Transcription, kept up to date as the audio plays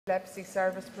Epilepsy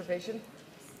service provision.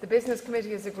 The Business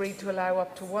Committee has agreed to allow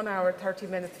up to 1 hour 30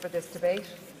 minutes for this debate.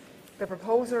 The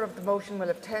proposer of the motion will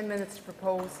have 10 minutes to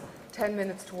propose, 10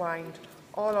 minutes to wind.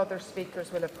 All other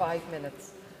speakers will have 5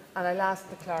 minutes. And I'll ask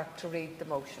the clerk to read the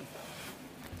motion.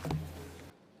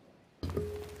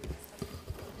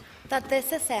 That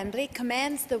this Assembly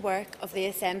commends the work of the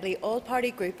Assembly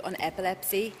All-Party Group on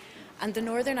Epilepsy and the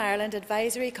Northern Ireland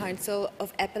Advisory Council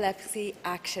of Epilepsy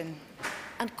Action,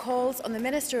 and calls on the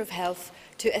Minister of Health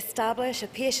to establish a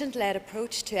patient-led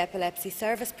approach to epilepsy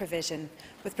service provision,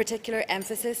 with particular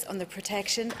emphasis on the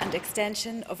protection and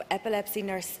extension of epilepsy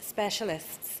nurse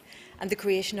specialists, and the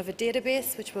creation of a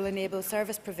database which will enable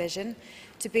service provision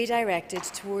to be directed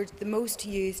towards the most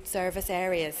used service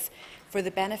areas for the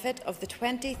benefit of the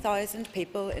 20,000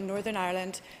 people in Northern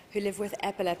Ireland who live with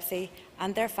epilepsy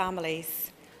and their families,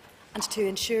 and to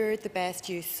ensure the best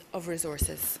use of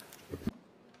resources.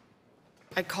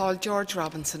 I call George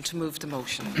Robinson to move the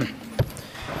motion.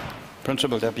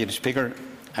 Principal Deputy Speaker,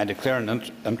 I declare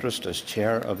an interest as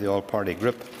Chair of the All-Party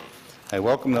Group. I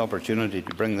welcome the opportunity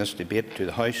to bring this debate to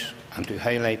the House and to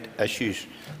highlight issues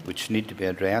which need to be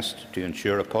addressed to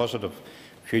ensure a positive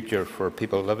future for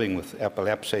people living with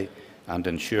epilepsy and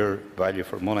ensure value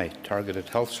for money targeted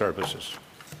health services.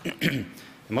 I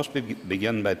must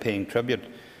begin by paying tribute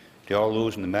to all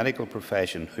those in the medical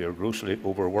profession who are grossly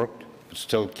overworked but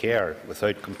still care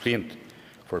without complaint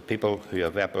for people who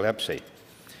have epilepsy.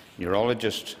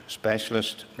 Neurologists,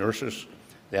 specialists, nurses,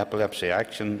 the Epilepsy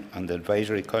Action and the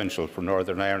Advisory Council for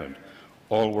Northern Ireland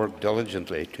all work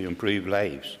diligently to improve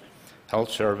lives,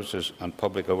 health services and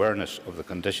public awareness of the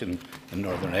condition in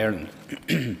Northern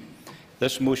Ireland.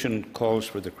 This motion calls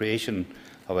for the creation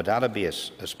of a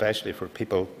database, especially for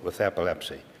people with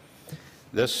epilepsy.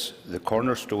 This is the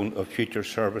cornerstone of future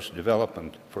service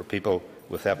development for people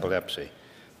with epilepsy.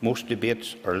 Most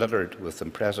debates are littered with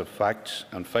impressive facts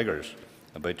and figures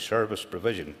about service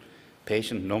provision,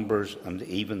 patient numbers and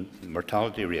even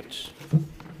mortality rates.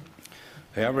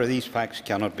 However, these facts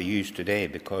cannot be used today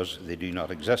because they do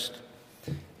not exist.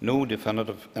 No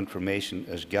definitive information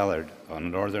is gathered on a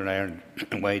Northern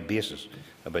Ireland-wide basis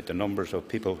about the numbers of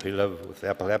people who live with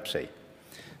epilepsy,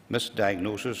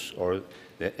 misdiagnosis or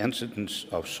the incidence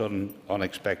of sudden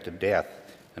unexpected death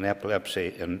in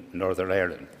epilepsy in Northern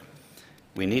Ireland.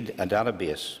 We need a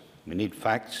database. We need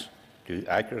facts to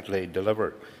accurately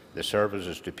deliver the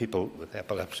services to people with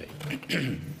epilepsy.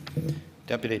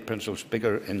 Deputy Principal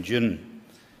Speaker, in June,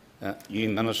 you,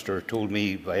 Minister, told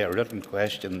me via a written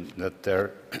question that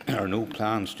there are no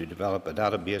plans to develop a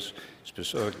database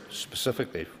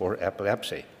specifically for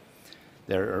epilepsy.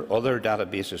 There are other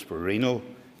databases for renal,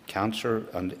 cancer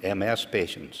and MS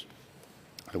patients.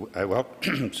 I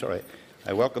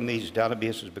welcome these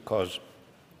databases because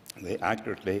they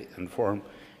accurately inform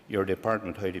your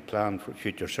department how to plan for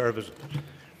future services.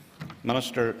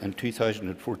 Minister, in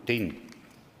 2014,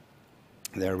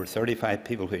 there were 35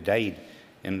 people who died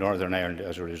in Northern Ireland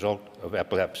as a result of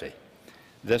epilepsy.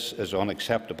 This is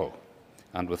unacceptable,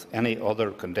 and with any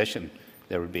other condition,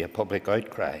 there would be a public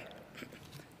outcry.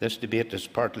 This debate is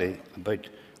partly about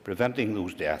preventing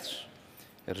those deaths.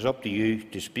 It is up to you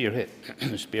to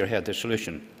spearhead the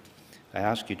solution. I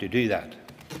ask you to do that.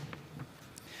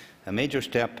 A major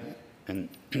step in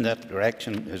that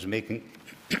direction is making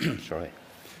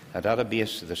a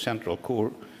database the central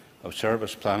core of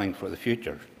service planning for the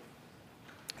future.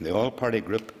 The All-Party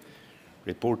Group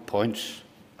report points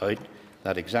out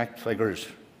that exact figures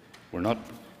were not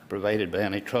provided by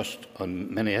any trust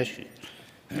on many issues.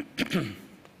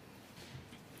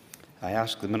 I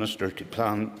ask the Minister to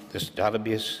plan this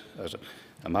database as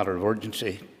a matter of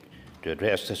urgency to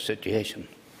address this situation.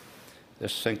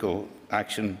 This single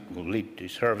action will lead to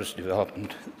service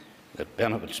development that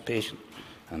benefits patients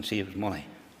and saves money.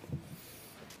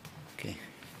 Okay.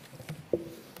 I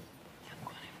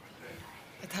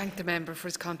thank the member for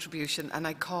his contribution, and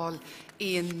I call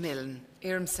Ian Milne.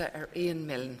 Ian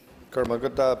Milne.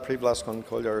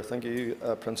 Thank you,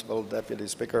 Principal Deputy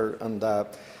Speaker, and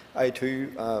I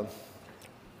too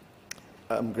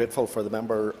am grateful for the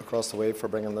member across the way for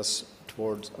bringing this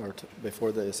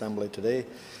before the Assembly today.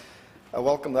 I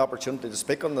welcome the opportunity to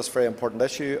speak on this very important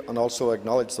issue and also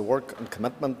acknowledge the work and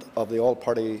commitment of the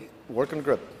All-Party Working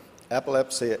Group,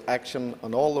 Epilepsy Action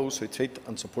and all those who treat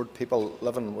and support people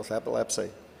living with epilepsy.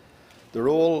 The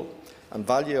role and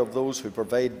value of those who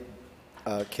provide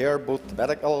care both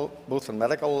in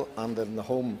medical and in the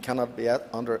home cannot be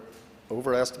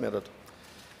overestimated.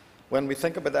 When we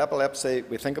think about epilepsy,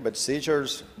 we think about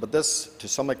seizures, but this to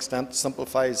some extent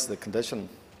simplifies the condition.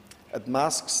 It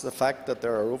masks the fact that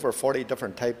there are over 40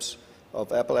 different types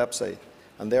of epilepsy,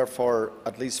 and therefore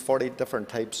at least 40 different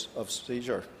types of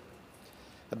seizure.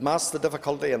 It masks the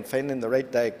difficulty in finding the right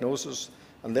diagnosis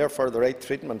and therefore the right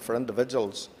treatment for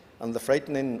individuals, and the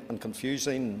frightening and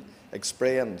confusing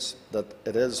experience that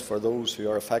it is for those who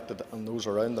are affected and those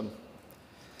around them.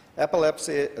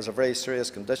 Epilepsy is a very serious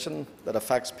condition that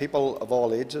affects people of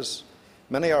all ages.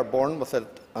 Many are born with it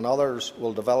and others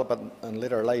will develop it in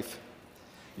later life,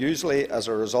 usually as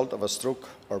a result of a stroke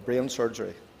or brain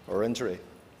surgery or injury.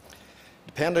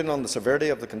 Depending on the severity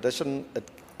of the condition,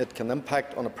 it can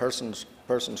impact on a person's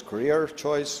career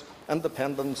choice,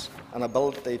 independence and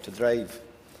ability to drive,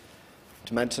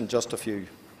 to mention just a few.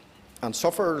 And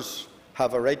sufferers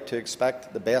have a right to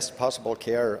expect the best possible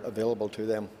care available to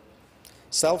them.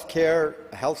 Self-care,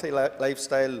 a healthy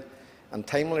lifestyle and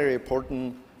timely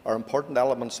reporting are important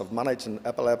elements of managing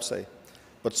epilepsy,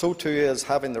 but so too is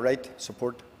having the right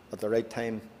support at the right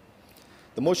time.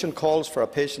 The motion calls for a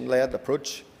patient-led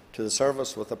approach to the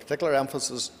service with a particular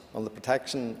emphasis on the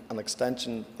protection and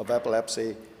extension of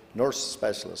epilepsy nurse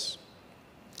specialists.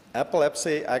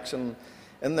 Epilepsy Action,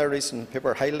 in their recent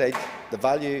paper, highlight the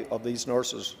value of these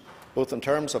nurses, both in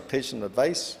terms of patient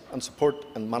advice and support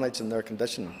in managing their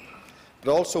condition,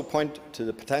 but also point to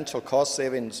the potential cost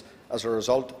savings as a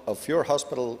result of fewer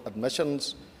hospital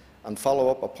admissions and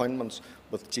follow-up appointments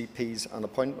with GPs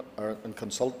and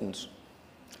consultants.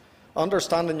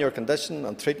 Understanding your condition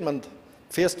and treatment,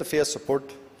 face-to-face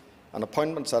support and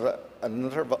appointments at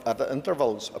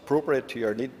intervals appropriate to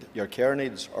your care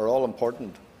needs are all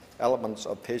important elements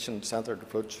of patient-centred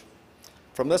approach.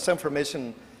 From this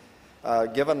information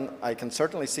given, I can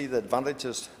certainly see the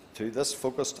advantages to this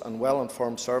focused and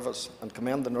well-informed service and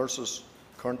commend the nurses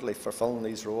currently fulfilling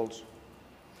these roles.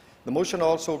 The motion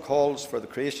also calls for the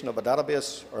creation of a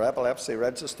database or epilepsy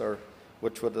register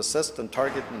which would assist in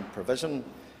targeting provision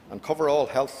and cover all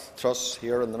health trusts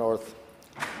here in the North.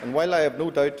 And while I have no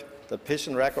doubt that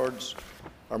patient records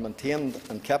are maintained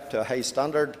and kept to a high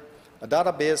standard, a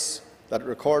database that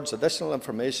records additional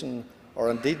information or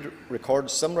indeed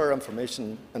records similar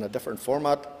information in a different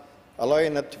format,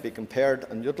 allowing it to be compared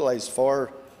and utilised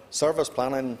for service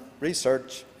planning,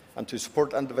 research and to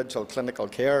support individual clinical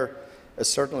care, is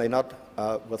certainly not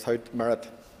without merit.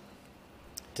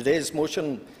 Today's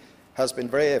motion has been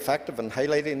very effective in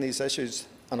highlighting these issues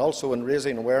and also in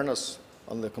raising awareness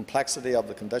on the complexity of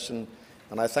the condition,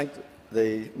 and I thank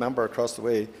the member across the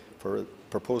way for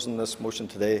proposing this motion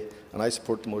today, and I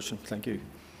support the motion. Thank you.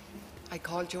 I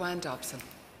call Joanne Dobson.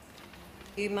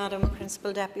 Thank you, Madam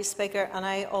Principal Deputy Speaker, and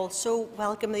I also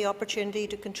welcome the opportunity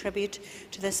to contribute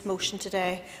to this motion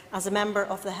today as a member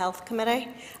of the Health Committee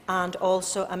and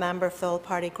also a member of the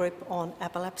All-Party Group on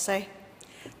Epilepsy.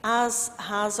 As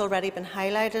has already been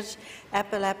highlighted,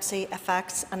 epilepsy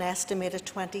affects an estimated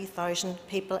 20,000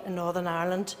 people in Northern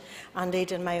Ireland.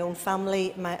 Indeed, in my own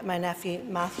family, my nephew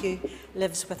Matthew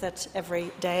lives with it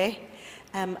every day.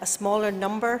 A smaller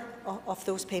number of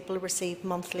those people receive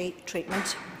monthly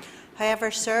treatment.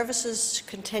 However, services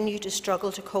continue to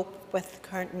struggle to cope with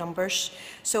current numbers,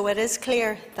 so it is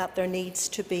clear that there needs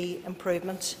to be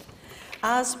improvement.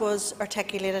 As was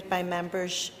articulated by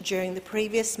members during the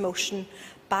previous motion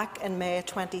back in May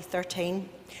 2013,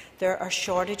 there are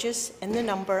shortages in the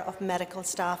number of medical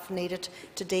staff needed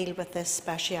to deal with this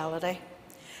speciality.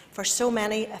 For so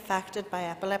many affected by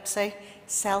epilepsy,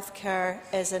 self-care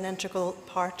is an integral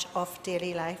part of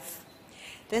daily life.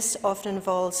 This often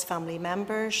involves family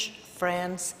members,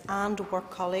 friends and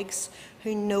work colleagues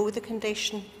who know the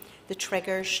condition, the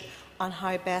triggers and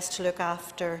how best to look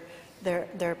after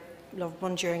their loved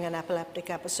one during an epileptic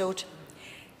episode.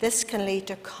 This can lead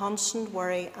to constant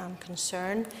worry and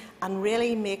concern and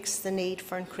really makes the need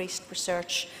for increased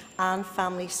research and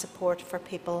family support for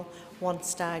people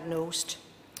once diagnosed.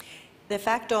 The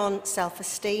effect on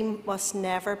self-esteem must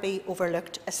never be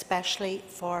overlooked, especially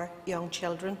for young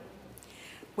children.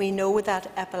 We know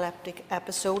that epileptic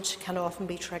episodes can often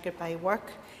be triggered by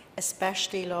work,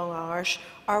 especially long hours,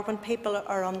 or when people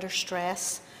are under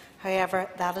stress. However,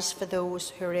 that is for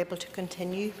those who are able to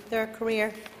continue their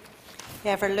career.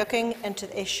 However, looking into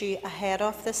the issue ahead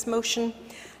of this motion,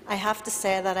 I have to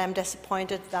say that I am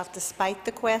disappointed that despite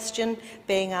the question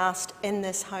being asked in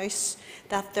this House,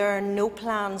 that there are no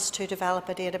plans to develop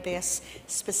a database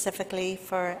specifically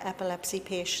for epilepsy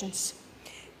patients.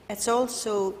 It's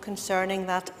also concerning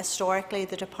that historically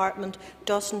the Department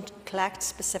doesn't collect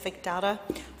specific data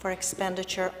for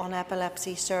expenditure on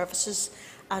epilepsy services,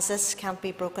 as this can't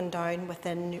be broken down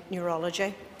within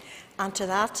neurology. And to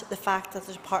that, the fact that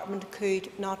the Department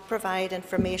could not provide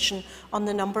information on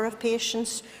the number of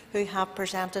patients who have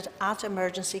presented at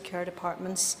emergency care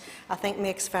departments, I think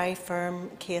makes very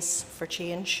firm case for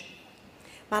change.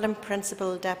 Madam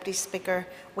Principal Deputy Speaker,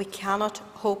 we cannot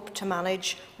hope to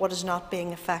manage what is not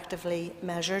being effectively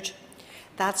measured.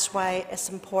 That's why it's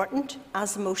important,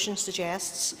 as the motion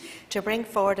suggests, to bring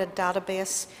forward a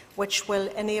database which will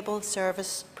enable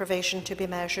service provision to be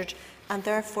measured and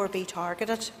therefore be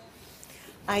targeted.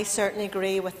 I certainly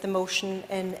agree with the motion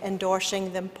in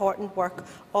endorsing the important work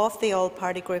of the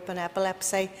All-Party Group on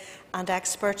Epilepsy and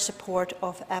expert support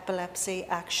of Epilepsy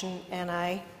Action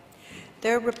NI.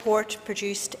 Their report,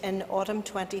 produced in autumn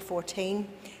 2014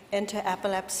 into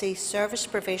epilepsy service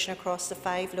provision across the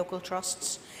 5 local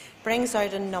trusts, brings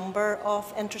out a number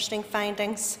of interesting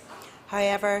findings.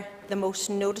 However, the most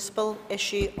noticeable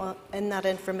issue in that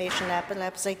information on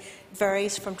epilepsy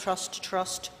varies from trust to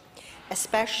trust,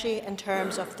 especially in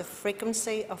terms of the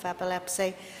frequency of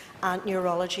epilepsy and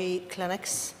neurology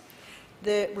clinics.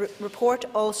 The report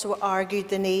also argued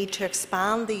the need to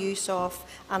expand the use of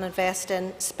and invest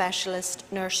in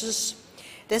specialist nurses.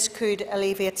 This could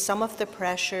alleviate some of the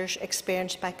pressures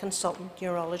experienced by consultant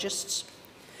neurologists.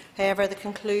 However, the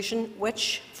conclusion,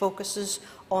 which focuses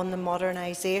on the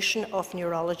modernisation of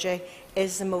neurology,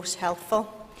 is the most helpful.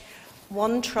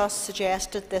 One trust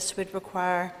suggested this would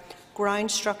require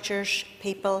ground structures,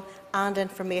 people and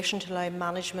information to allow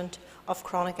management of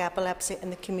chronic epilepsy in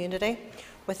the community,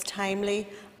 with timely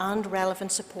and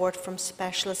relevant support from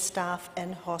specialist staff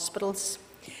in hospitals.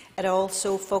 It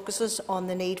also focuses on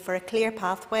the need for a clear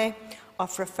pathway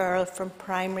of referral from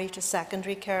primary to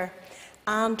secondary care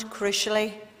and,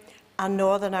 crucially, a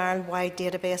Northern Ireland-wide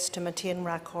database to maintain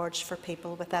records for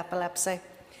people with epilepsy.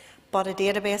 But a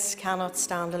database cannot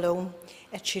stand alone.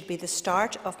 It should be the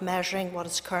start of measuring what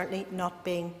is currently not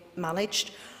being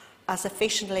managed as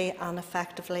efficiently and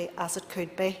effectively as it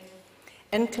could be.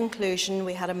 In conclusion,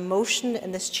 we had a motion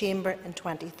in this chamber in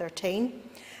 2013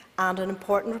 and an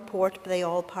important report by the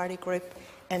All-Party Group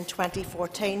in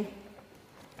 2014.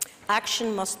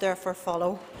 Action must therefore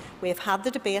follow. We have had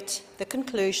the debate, the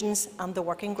conclusions and the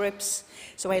working groups,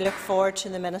 so I look forward to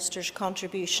the Minister's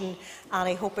contribution and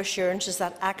I hope assurances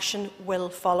that action will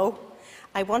follow.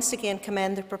 I once again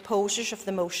commend the proposers of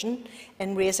the motion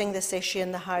in raising this issue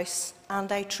in the House,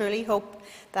 and I truly hope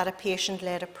that a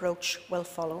patient-led approach will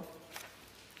follow.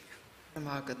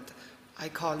 I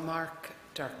call Mark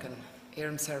Durkin.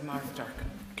 Sir Mark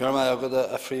Durkin.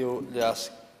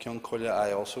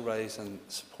 I also rise in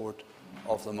support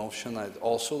of the motion. I'd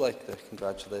also like to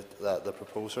congratulate the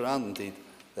proposer and indeed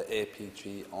the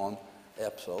APG on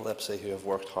epilepsy, who have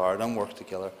worked hard and worked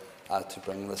together to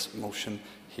bring this motion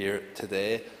here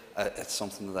today. It's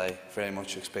something that I very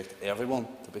much expect everyone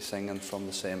to be singing from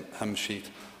the same hymn sheet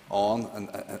on,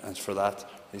 and for that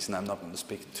reason I'm not going to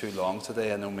speak too long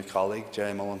today. I know my colleague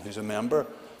Jerry Mullen, who's a member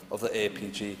of the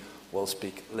APG, will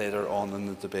speak later on in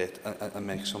the debate and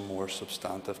make some more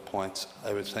substantive points,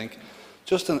 I would think.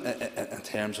 Just in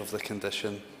terms of the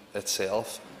condition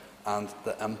itself and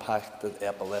the impact that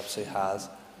epilepsy has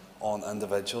on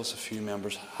individuals, a few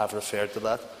members have referred to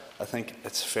that. I think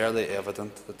it's fairly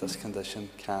evident that this condition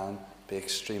can be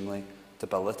extremely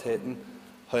debilitating.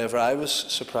 However, I was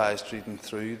surprised reading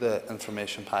through the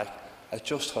information pack at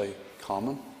just how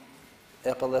common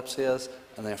epilepsy is,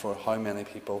 and therefore how many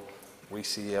people we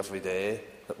see every day,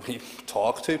 that we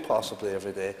talk to possibly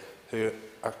every day, who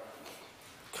are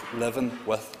living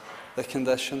with the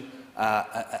condition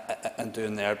and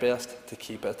doing their best to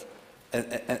keep it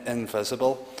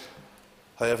invisible.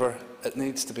 However, it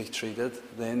needs to be treated,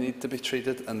 they need to be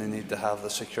treated, and they need to have the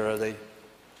security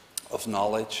of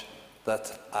knowledge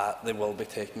that they will be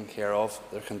taken care of,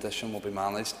 their condition will be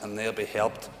managed, and they'll be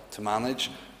helped to manage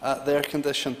their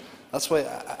condition. That's why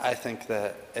I think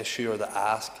the issue or the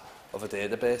ask of a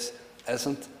database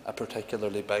isn't a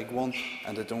particularly big one,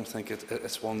 and I don't think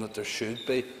it's one that there should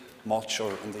be much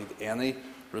or indeed any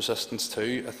resistance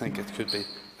to. I think it could be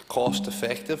a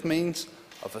cost-effective means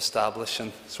of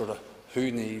establishing sort of who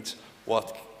needs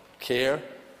what care.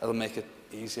 It'll make it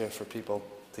easier for people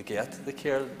to get the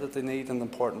care that they need, and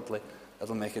importantly,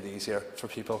 it'll make it easier for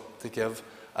people to give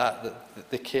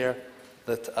the care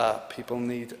that people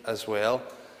need as well.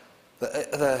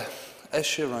 The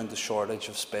issue around the shortage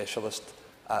of specialist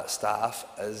staff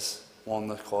is one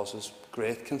that causes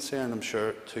great concern, I'm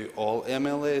sure, to all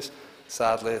MLAs.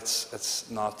 Sadly, it's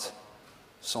not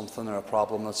something or a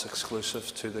problem that's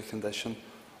exclusive to the condition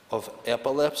of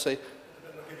epilepsy.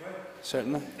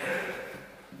 Certainly.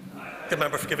 The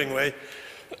member for giving way.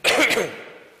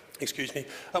 Excuse me.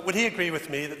 Would he agree with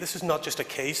me that this is not just a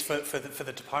case for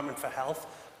the Department for Health,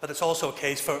 but it's also a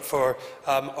case for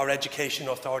our education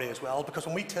authority as well? Because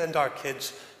when we send our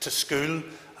kids to school,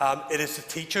 it is the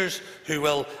teachers who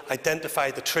will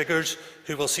identify the triggers,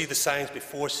 who will see the signs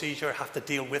before seizure, have to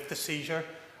deal with the seizure,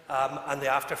 and the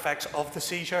after effects of the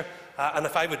seizure. And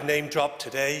if I would name drop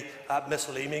today Miss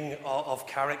Leeming of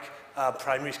Carrick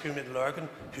Primary School in Lurgan,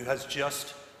 who has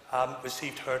just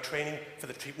received her training for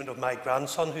the treatment of my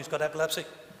grandson who's got epilepsy.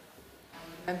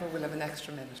 Member will have an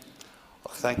extra minute.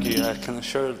 Thank you. I can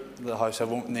assure the House I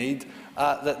won't need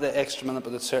the extra minute,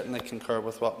 but I certainly concur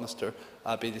with what Mr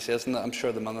Beattie says, and I'm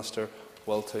sure the Minister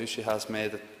will too. She has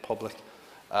made it public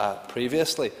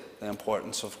previously the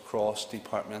importance of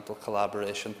cross-departmental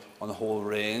collaboration on a whole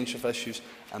range of issues,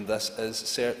 and this is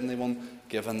certainly one,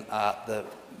 given the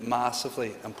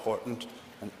massively important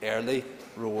and early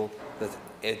role that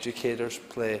educators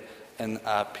play in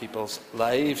people's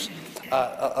lives.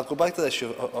 I'll go back to the issue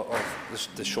of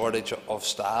the shortage of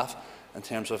staff in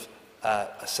terms of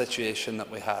a situation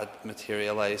that we had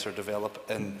materialise or develop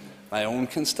in my own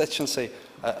constituency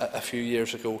a few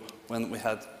years ago, when we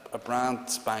had a brand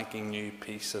spanking new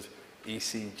piece of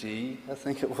ECG, I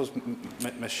think it was,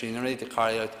 machinery to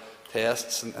carry out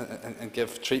tests and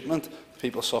give treatment to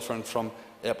people suffering from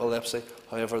epilepsy.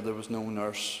 However, there was no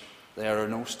nurse there or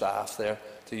no staff there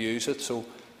to use it, so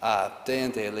day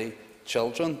and daily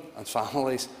children and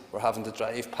families were having to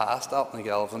drive past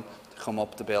Altnagelvin to come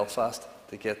up to Belfast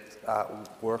to get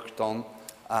work done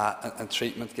and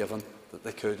treatment given that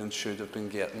they could and should have been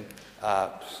getting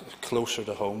closer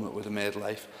to home. That would have made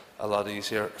life a lot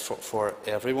easier for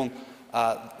everyone.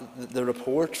 The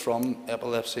report from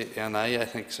Epilepsy NI, I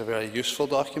think, is a very useful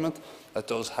document. It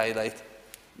does highlight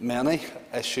many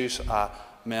issues,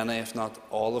 many, if not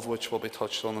all of which will be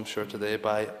touched on, I'm sure, today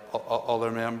by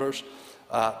other members.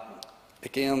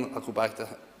 Again, I'll go back to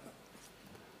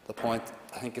the point.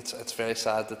 I think it's very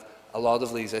sad that a lot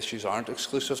of these issues aren't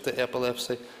exclusive to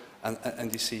epilepsy,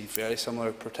 and you see very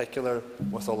similar, particular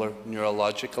with other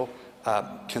neurological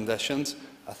conditions.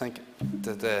 I think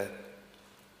to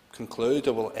conclude,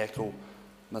 I will echo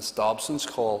Ms Dobson's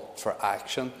call for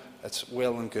action. It's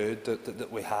well and good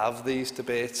that we have these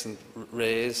debates and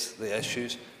raise the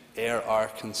issues, air our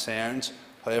concerns.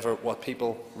 However, what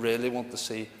people really want to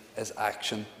see is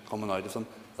action coming out of them.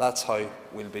 That's how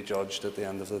we'll be judged at the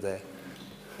end of the day.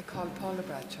 I call Paula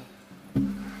Bradshaw.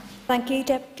 Thank you,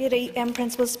 Deputy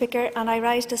Principal Speaker, and I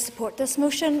rise to support this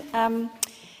motion.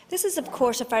 This is, of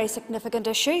course, a very significant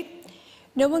issue.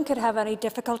 No one could have any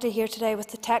difficulty here today with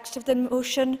the text of the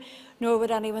motion, nor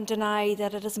would anyone deny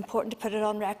that it is important to put it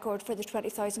on record for the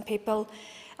 20,000 people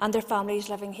and their families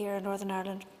living here in Northern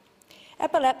Ireland.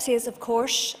 Epilepsy is, of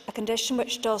course, a condition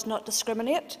which does not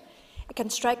discriminate. It can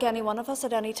strike any one of us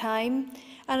at any time,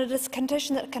 and it is a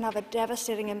condition that can have a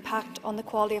devastating impact on the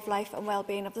quality of life and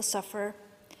well-being of the sufferer.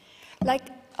 Like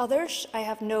others, I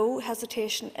have no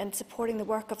hesitation in supporting the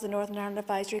work of the Northern Ireland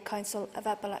Advisory Council of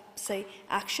Epilepsy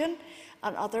Action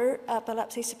and other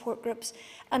epilepsy support groups,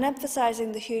 and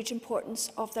emphasising the huge importance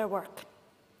of their work.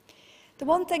 The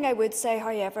one thing I would say,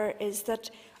 however, is that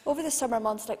over the summer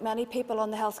months, like many people on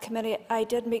the Health Committee, I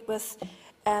did meet with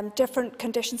different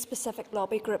condition-specific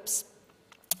lobby groups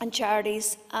and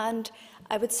charities, and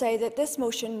I would say that this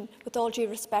motion, with all due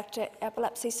respect to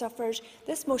epilepsy sufferers,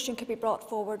 this motion could be brought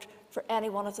forward for any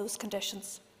one of those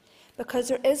conditions, because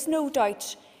there is no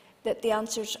doubt that the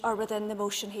answers are within the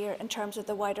motion here in terms of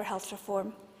the wider health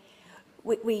reform.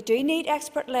 We do need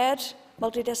expert-led,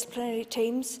 multidisciplinary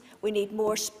teams. We need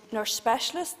more nurse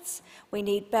specialists. We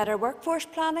need better workforce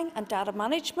planning and data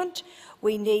management.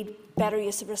 We need better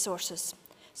use of resources.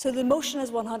 So the motion is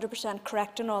 100%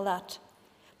 correct in all that.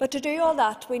 But to do all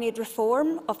that, we need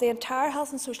reform of the entire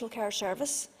health and social care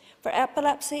service for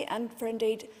epilepsy and for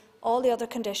indeed all the other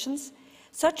conditions.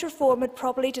 Such reform would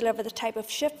probably deliver the type of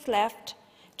shift left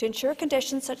to ensure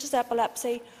conditions such as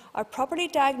epilepsy are properly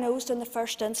diagnosed in the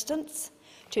first instance,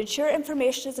 to ensure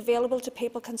information is available to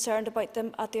people concerned about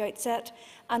them at the outset,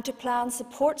 and to plan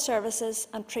support services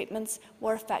and treatments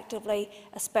more effectively,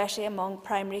 especially among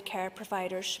primary care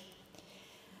providers.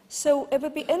 So it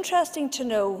would be interesting to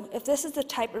know if this is the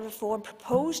type of reform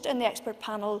proposed in the expert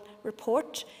panel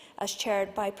report, as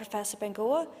chaired by Professor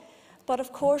Bengoa. But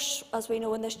of course, as we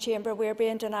know in this chamber, we are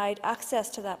being denied access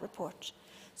to that report.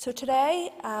 So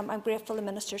today, I'm grateful the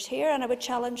Minister is here, and I would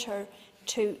challenge her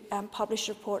to publish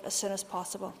a report as soon as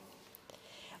possible.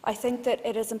 I think that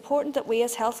it is important that we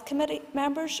as Health Committee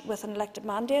members with an elected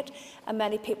mandate, and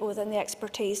many people within the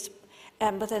expertise,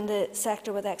 within the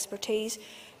sector with expertise,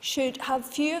 should have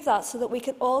few of that so that we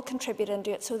can all contribute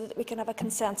into it, so that we can have a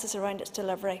consensus around its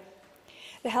delivery.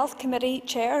 The Health Committee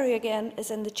Chair, who again is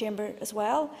in the chamber as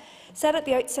well, said at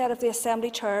the outset of the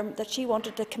Assembly term that she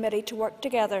wanted the committee to work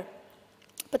together.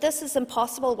 But this is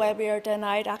impossible while we are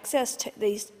denied access to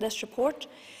this report,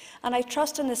 and I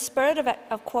trust in the spirit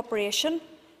of cooperation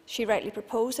she rightly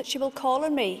proposed that she will call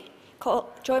on me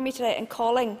today in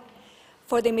calling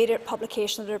for the immediate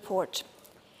publication of the report.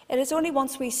 It is only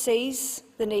once we seize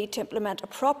the need to implement a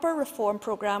proper reform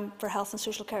programme for health and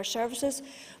social care services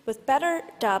with better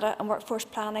data and workforce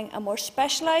planning and more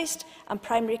specialised and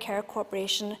primary care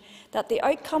cooperation that the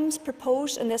outcomes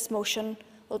proposed in this motion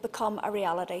will become a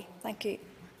reality. Thank you.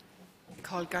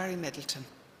 Call Gary Middleton.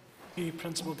 Thank you,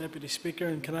 Principal Deputy Speaker.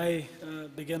 And can I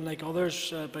begin, like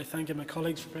others, by thanking my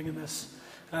colleagues for bringing this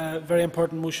very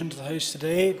important motion to the House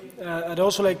today. I'd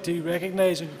also like to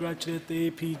recognise and congratulate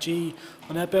the APG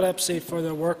on epilepsy for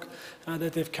their work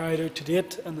that they've carried out to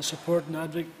date and the support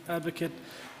and advocate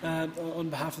on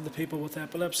behalf of the people with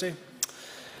epilepsy.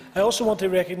 I also want to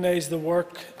recognise the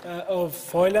work of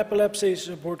Foil Epilepsy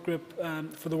Support Group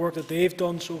for the work that they've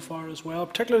done so far as well,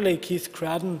 particularly Keith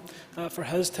Cradden for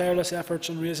his tireless efforts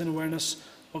on raising awareness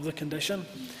of the condition.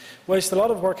 Whilst a lot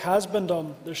of work has been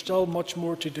done, there's still much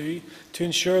more to do to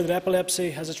ensure that epilepsy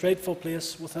has its rightful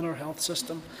place within our health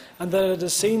system and that it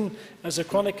is seen as a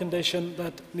chronic condition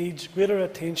that needs greater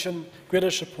attention,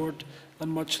 greater support and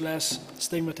much less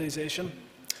stigmatisation.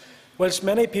 Whilst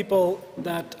many people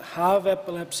that have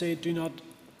epilepsy do not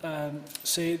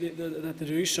say that they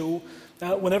do so,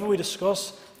 whenever we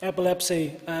discuss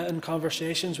epilepsy in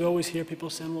conversations, we always hear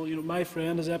people saying, well, my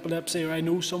friend has epilepsy, or I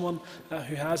know someone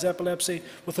who has epilepsy.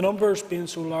 With the numbers being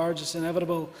so large, it's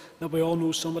inevitable that we all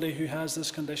know somebody who has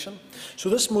this condition. So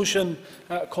this motion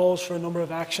calls for a number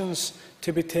of actions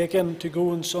to be taken to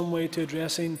go in some way to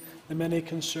addressing the many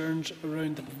concerns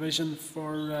around the provision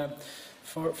for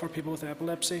people with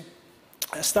epilepsy.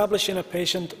 Establishing a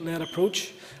patient-led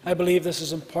approach. I believe this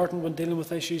is important when dealing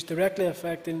with issues directly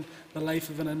affecting the life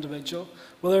of an individual.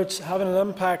 Whether it's having an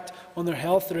impact on their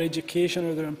health, their education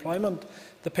or their employment,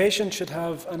 the patient should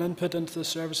have an input into the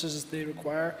services they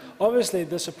require. Obviously,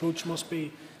 this approach must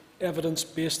be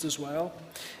evidence-based as well.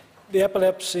 The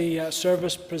epilepsy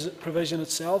service provision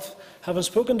itself. Having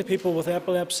spoken to people with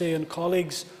epilepsy and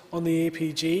colleagues on the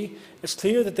APG, it's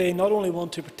clear that they not only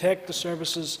want to protect the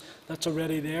services that's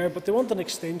already there, but they want an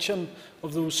extension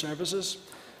of those services.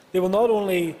 They will not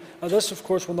only, this of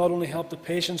course will not only help the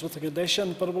patients with the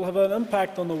condition, but it will have an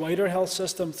impact on the wider health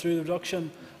system through the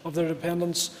reduction of their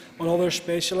dependence on other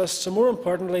specialists, and more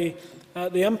importantly,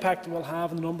 the impact it will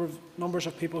have on the numbers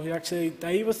of people who actually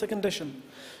die with the condition.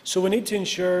 So we need to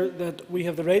ensure that we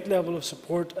have the right level of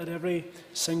support at every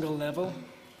single level.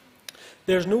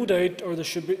 There's no doubt, or there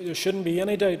shouldn't be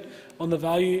any doubt, on the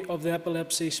value of the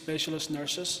epilepsy specialist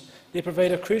nurses. They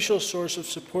provide a crucial source of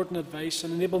support and advice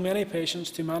and enable many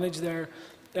patients to manage their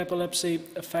epilepsy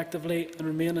effectively and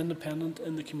remain independent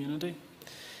in the community.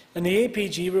 In the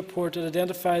APG report, it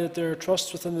identified that there are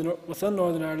trusts within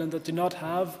Northern Ireland that do not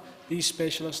have these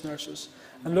specialist nurses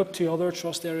and look to other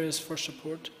trust areas for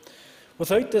support.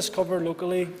 Without this cover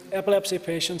locally, epilepsy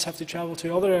patients have to travel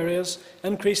to other areas,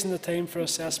 increasing the time for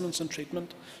assessments and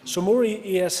treatment. So more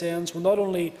ESNs will not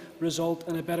only result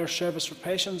in a better service for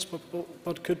patients,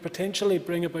 but could potentially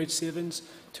bring about savings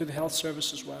to the health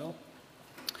service as well.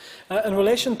 In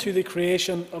relation to the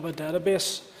creation of a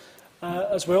database,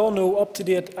 as we all know,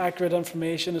 up-to-date, accurate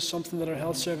information is something that our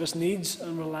health service needs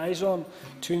and relies on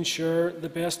to ensure the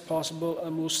best possible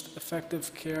and most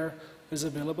effective care is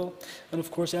available. And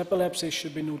of course, epilepsy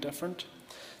should be no different.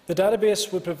 The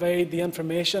database would provide the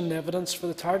information and evidence for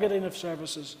the targeting of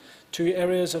services to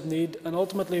areas of need and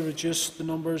ultimately reduce the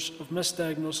numbers of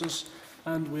misdiagnoses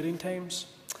and waiting times.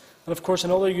 And of course,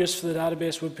 another use for the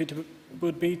database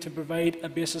would be to provide a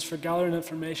basis for gathering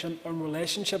information on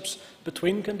relationships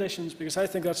between conditions, because I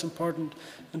think that's important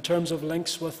in terms of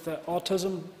links with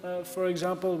autism, for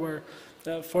example, where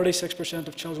 46%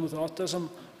 of children with autism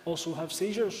also have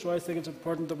seizures. So I think it's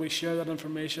important that we share that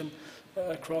information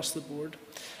across the board.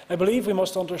 I believe we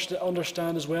must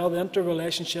understand as well the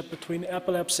interrelationship between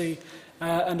epilepsy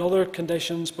and other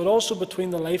conditions, but also between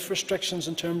the life restrictions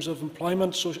in terms of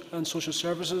employment and social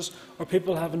services, or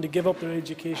people having to give up their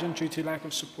education due to lack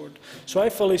of support. So I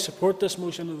fully support this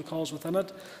motion and the calls within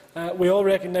it. We all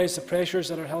recognise the pressures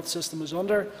that our health system is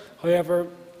under. However,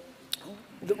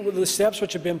 the steps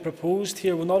which have been proposed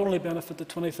here will not only benefit the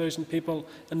 20,000 people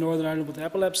in Northern Ireland with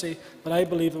epilepsy, but I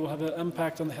believe it will have an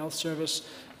impact on the health service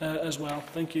as well.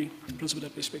 Thank you, Principal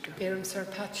Deputy Speaker. Sir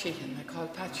Pat Sheehan. I call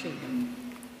Pat Sheehan.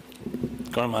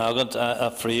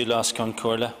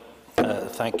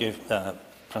 Thank you,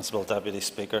 Principal Deputy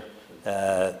Speaker.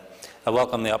 I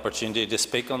welcome the opportunity to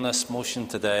speak on this motion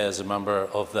today as a member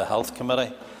of the Health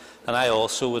Committee, and I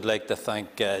also would like to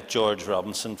thank George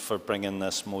Robinson for bringing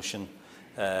this motion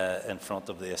in front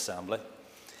of the Assembly.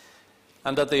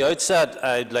 And at the outset,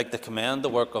 I'd like to commend the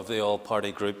work of the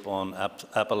All-Party Group on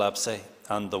epilepsy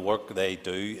and the work they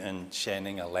do in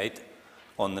shining a light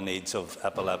on the needs of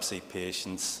epilepsy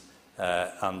patients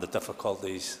and the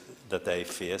difficulties that they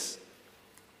face.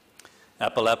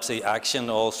 Epilepsy Action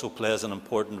also plays an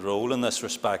important role in this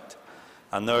respect,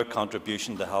 and their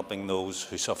contribution to helping those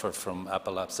who suffer from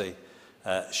epilepsy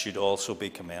should also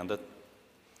be commended.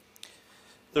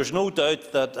 There's no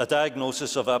doubt that a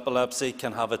diagnosis of epilepsy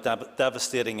can have a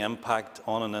devastating impact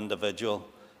on an individual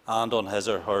and on his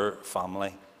or her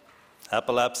family.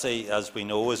 Epilepsy, as we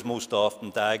know, is most often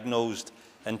diagnosed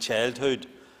in childhood,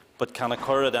 but can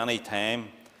occur at any time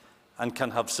and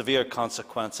can have severe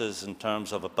consequences in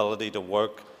terms of ability to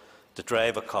work, to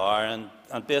drive a car,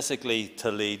 and basically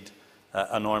to lead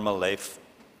a normal life.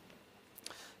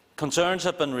 Concerns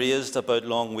have been raised about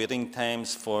long waiting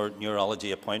times for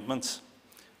neurology appointments,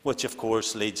 which of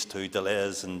course leads to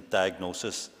delays in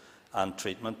diagnosis and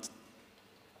treatment.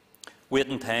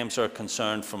 Waiting times are a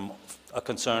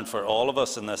concern for all of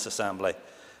us in this Assembly,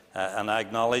 and I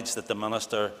acknowledge that the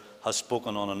Minister has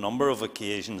spoken on a number of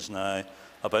occasions now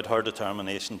about her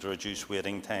determination to reduce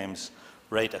waiting times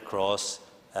right across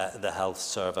the health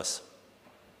service.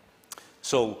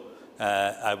 So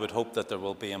I would hope that there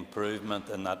will be improvement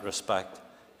in that respect,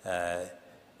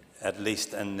 at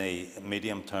least in the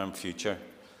medium-term future.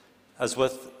 As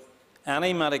with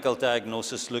any medical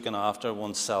diagnosis, looking after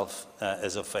oneself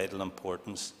is of vital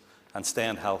importance, and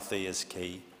staying healthy is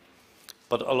key.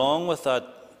 But along with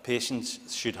that,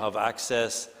 patients should have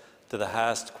access to the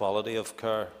highest quality of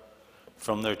care,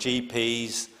 from their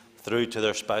GPs through to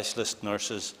their specialist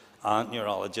nurses and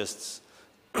neurologists.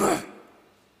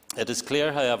 It is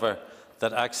clear, however,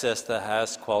 that access to the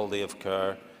highest quality of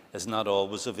care is not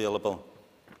always available.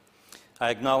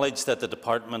 I acknowledge that the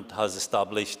Department has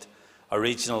established a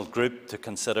regional group to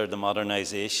consider the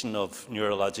modernisation of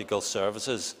neurological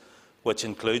services, which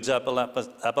includes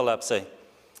epilepsy.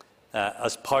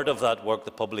 As part of that work,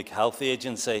 the Public Health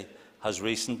Agency has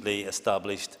recently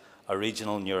established a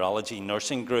regional neurology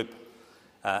nursing group,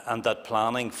 and that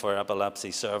planning for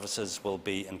epilepsy services will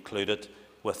be included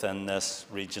within this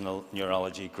regional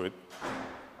neurology group.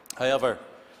 However,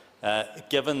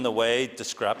 given the wide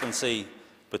discrepancy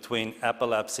between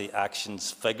Epilepsy Action's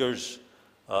figures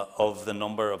of the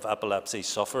number of epilepsy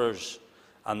sufferers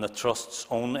and the Trust's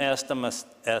own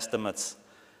estimates,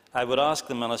 I would ask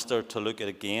the Minister to look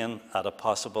again at the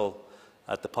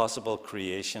possible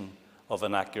creation of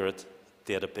an accurate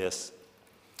database.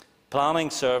 Planning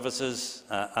services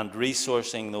and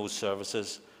resourcing those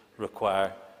services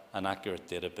require an accurate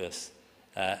database.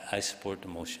 I support the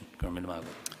motion.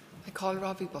 I call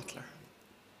Robbie Butler.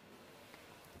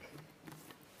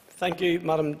 Thank you,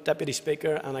 Madam Deputy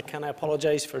Speaker, and I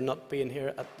apologise for not being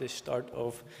here at the start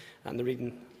of the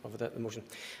reading of the motion.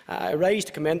 I rise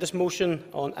to commend this motion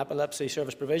on epilepsy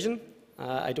service provision.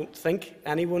 I don't think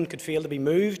anyone could fail to be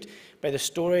moved by the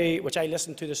story which I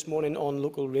listened to this morning on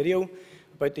local radio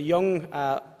about the young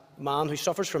man who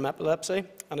suffers from epilepsy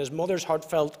and his mother's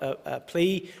heartfelt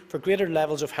plea for greater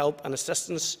levels of help and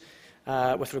assistance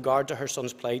with regard to her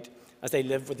son's plight as they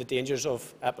live with the dangers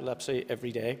of epilepsy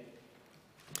every day.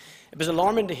 It was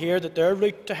alarming to hear that their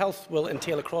route to health will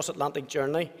entail a cross-Atlantic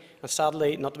journey, and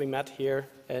sadly not to be met here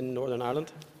in Northern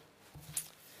Ireland.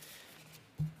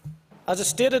 As is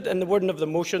stated in the wording of the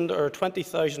motion, there are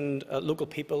 20,000 local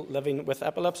people living with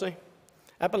epilepsy.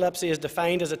 Epilepsy is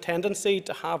defined as a tendency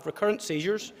to have recurrent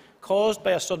seizures caused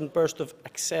by a sudden burst of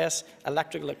excess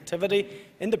electrical activity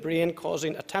in the brain,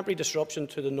 causing a temporary disruption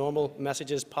to the normal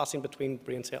messages passing between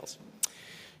brain cells.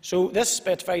 So this,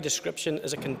 by its very description,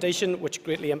 is a condition which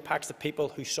greatly impacts the people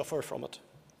who suffer from it.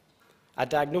 A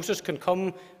diagnosis can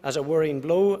come as a worrying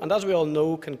blow, and as we all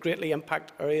know, can greatly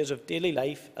impact areas of daily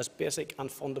life as basic and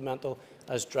fundamental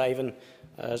as driving,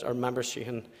 as our member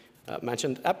Sheehan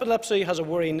mentioned. Epilepsy has a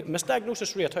worrying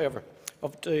misdiagnosis rate, however,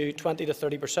 of to 20 to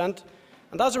 30%,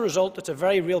 and as a result, it's a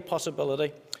very real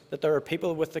possibility that there are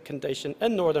people with the condition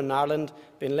in Northern Ireland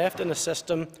being left in a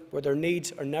system where their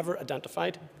needs are never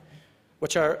identified,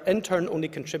 which are in turn only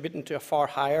contributing to a far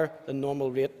higher than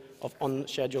normal rate of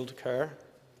unscheduled care.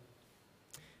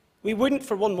 We wouldn't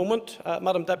for one moment,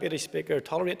 Madam Deputy Speaker,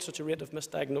 tolerate such a rate of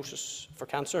misdiagnosis for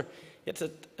cancer, yet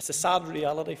it's a sad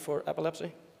reality for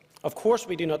epilepsy. Of course,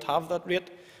 we do not have that rate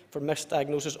for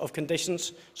misdiagnosis of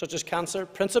conditions such as cancer,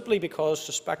 principally because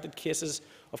suspected cases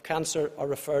of cancer are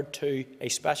referred to a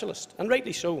specialist, and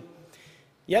rightly so.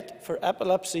 Yet, for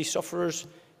epilepsy sufferers,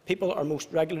 people are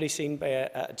most regularly seen by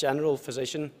a general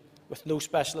physician with no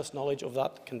specialist knowledge of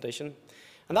that condition.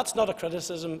 And that's not a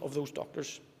criticism of those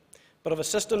doctors, but of a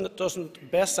system that doesn't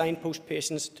best signpost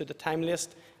patients to the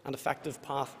timeliest and effective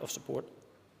path of support.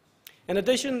 In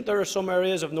addition, there are some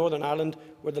areas of Northern Ireland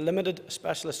where the limited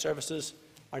specialist services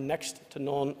are next to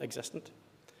non-existent.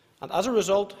 And as a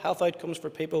result, health outcomes for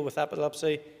people with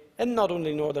epilepsy in not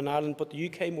only Northern Ireland but the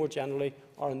UK more generally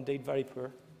are indeed very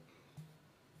poor.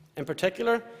 In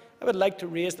particular, I would like to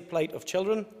raise the plight of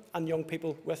children and young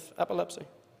people with epilepsy.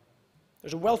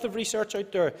 There's a wealth of research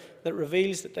out there that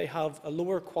reveals that they have a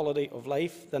lower quality of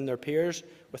life than their peers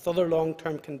with other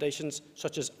long-term conditions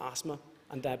such as asthma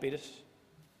and diabetes.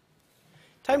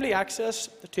 Timely access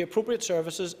to appropriate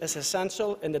services is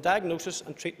essential in the diagnosis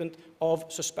and treatment of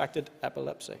suspected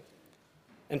epilepsy.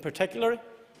 In particular,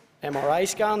 MRI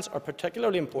scans are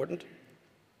particularly important,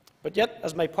 but yet,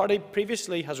 as my party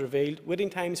previously has revealed, waiting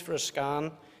times for a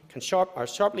scan are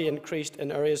sharply increased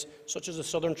in areas such as the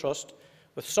Southern Trust,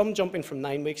 with some jumping from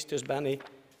 9 weeks to as many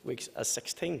weeks as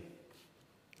 16.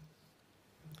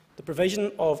 The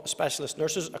provision of specialist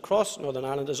nurses across Northern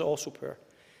Ireland is also poor.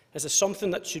 This is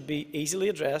something that should be easily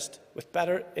addressed with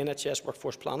better NHS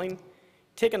workforce planning,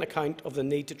 taking account of the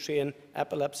need to train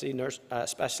epilepsy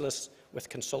specialists with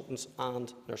consultants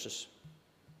and nurses.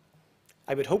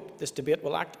 I would hope this debate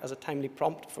will act as a timely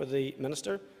prompt for the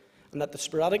Minister and that the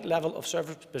sporadic level of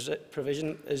service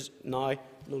provision is now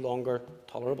no longer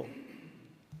tolerable.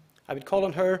 I would call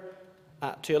on her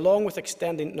to, along with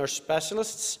extending nurse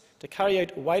specialists, to carry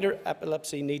out a wider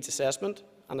epilepsy needs assessment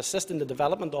and assist in the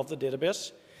development of the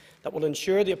database that will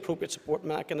ensure the appropriate support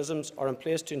mechanisms are in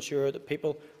place to ensure that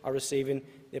people are receiving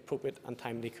the appropriate and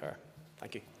timely care.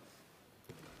 Thank you.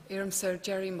 Sir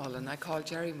Jerry Mullen. I call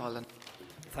Jerry Mullen.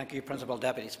 Thank you, Principal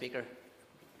Deputy Speaker.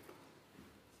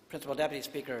 Principal Deputy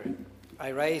Speaker,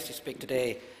 I rise to speak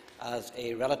today as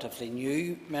a relatively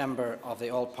new member of the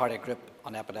All-Party Group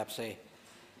on Epilepsy.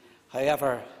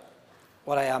 However,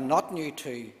 what I am not new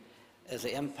to is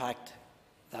the impact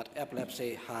that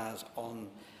epilepsy has on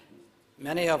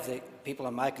many of the people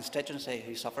in my constituency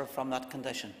who suffer from that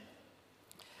condition.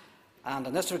 And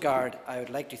in this regard, I would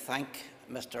like to thank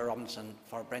Mr Robinson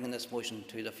for bringing this motion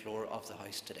to the floor of the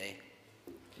House today.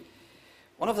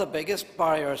 One of the biggest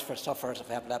barriers for sufferers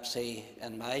of epilepsy,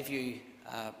 in my view,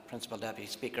 Principal Deputy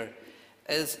Speaker,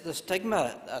 is the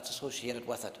stigma that's associated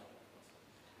with it.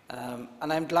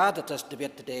 And I'm glad that this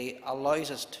debate today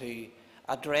allows us to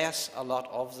address a lot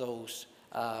of those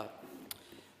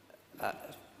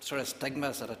sort of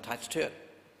stigmas that attach to it.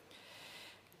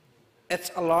 It's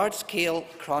a large-scale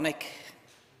chronic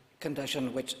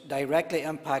condition which directly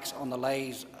impacts on the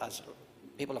lives, as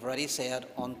people have already said,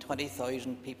 on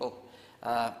 20,000 people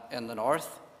in the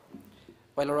north,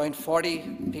 while around 40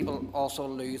 people also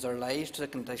lose their lives to the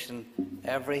condition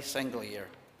every single year.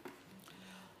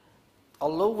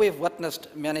 Although we've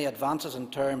witnessed many advances in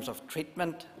terms of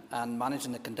treatment and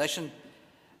managing the condition,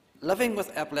 living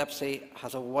with epilepsy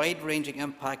has a wide-ranging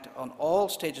impact on all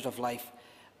stages of life,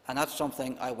 and that's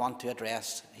something I want to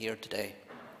address here today.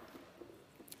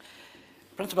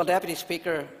 Principal Deputy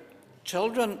Speaker,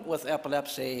 children with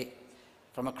epilepsy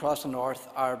from across the north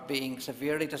are being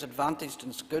severely disadvantaged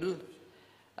in school,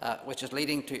 which is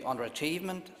leading to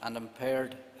underachievement and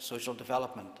impaired social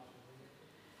development.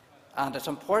 And it's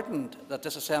important that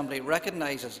this Assembly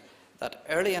recognises that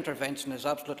early intervention is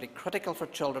absolutely critical for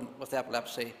children with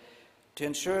epilepsy to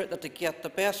ensure that they get the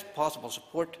best possible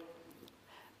support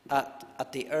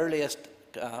at the earliest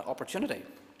opportunity.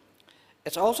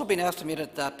 It's also been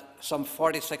estimated that some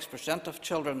 46% of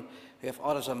children who have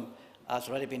autism, as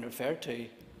already been referred to,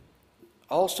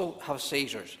 also have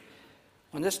seizures.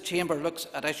 When this chamber looks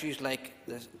at issues like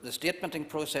the statementing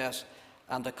process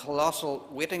and the colossal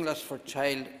waiting list for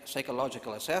child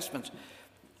psychological assessments,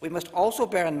 we must also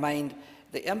bear in mind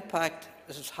the impact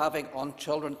this is having on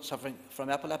children suffering from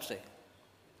epilepsy.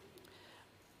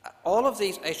 All of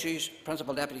these issues,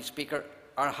 Principal Deputy Speaker,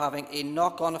 are having a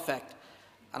knock-on effect,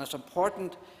 and it's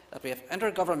important that we have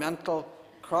intergovernmental,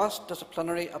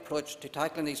 cross-disciplinary approach to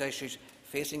tackling these issues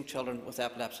facing children with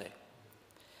epilepsy.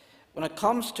 When it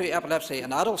comes to epilepsy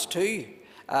in adults too,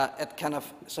 it can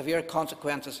have severe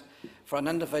consequences for an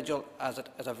individual, as it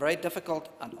is a very difficult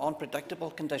and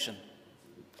unpredictable condition.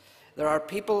 There are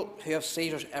people who have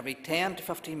seizures every 10 to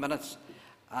 15 minutes,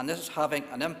 and this is having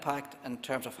an impact in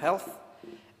terms of health,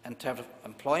 in terms of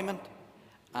employment,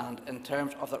 and in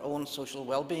terms of their own social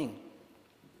well-being.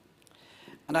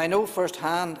 And I know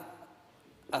firsthand,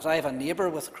 as I have a neighbour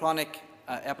with chronic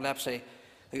epilepsy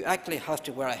who actually has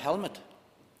to wear a helmet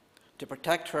to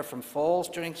protect her from falls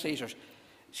during seizures.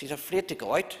 She's afraid to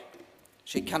go out,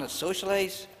 she cannot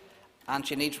socialise, and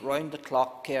she needs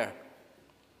round-the-clock care.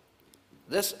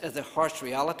 This is the harsh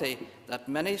reality that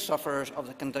many sufferers of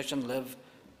the condition live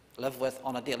with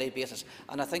on a daily basis.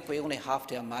 And I think we only have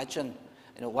to imagine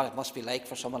what it must be like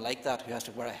for someone like that who has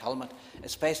to wear a helmet,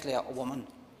 especially a woman.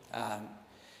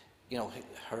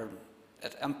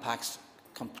 It impacts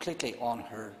completely on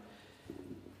her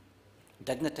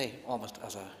dignity almost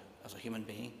as a human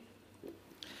being.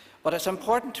 But it's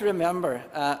important to remember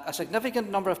a significant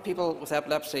number of people with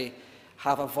epilepsy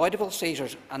have avoidable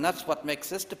seizures, and that's what makes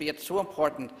this debate so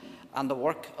important and the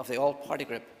work of the all-party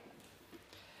group.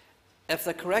 If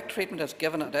the correct treatment is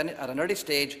given at an early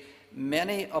stage,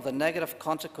 many of the negative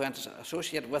consequences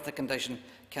associated with the condition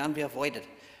can be avoided.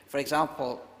 For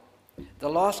example, the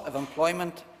loss of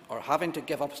employment or having to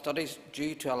give up studies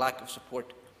due to a lack of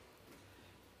support.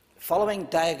 Following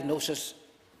diagnosis,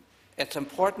 it's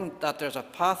important that there is a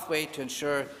pathway to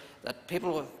ensure that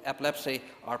people with epilepsy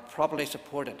are properly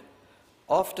supported.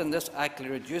 Often this actually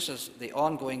reduces the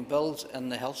ongoing bills in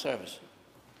the health service.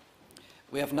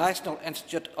 We have National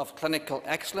Institute of Clinical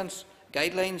Excellence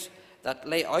guidelines that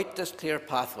lay out this clear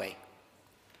pathway,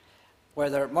 where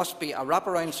there must be a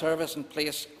wraparound service in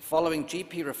place following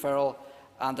GP referral,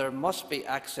 and there must be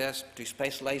access to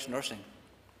specialised nursing.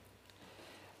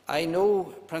 I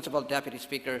know, Principal Deputy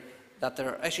Speaker, that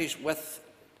there are issues with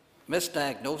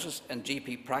misdiagnosis in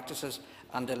GP practices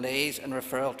and delays in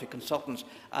referral to consultants,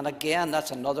 and again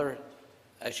that's another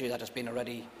issue that has been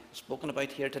already spoken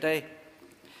about here today.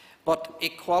 But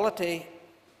equally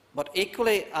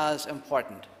as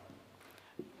important,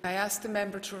 I ask the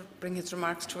member to bring his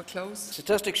remarks to a close.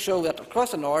 Statistics show that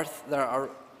across the north there are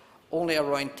only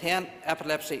around 10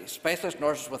 epilepsy specialist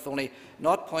nurses with only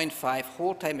 0.5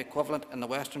 whole-time equivalent in the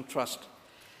Western Trust.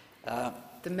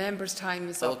 The member's time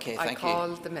is up. Okay, I call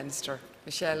the Minister,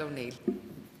 Michelle O'Neill.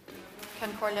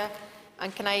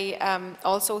 And can I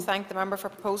also thank the member for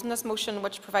proposing this motion,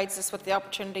 which provides us with the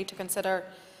opportunity to consider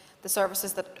the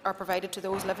services that are provided to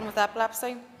those living with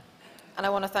epilepsy. And I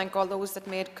want to thank all those that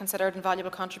made considered and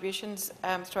valuable contributions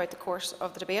throughout the course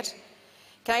of the debate.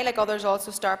 Can I, like others, also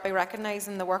start by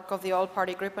recognising the work of the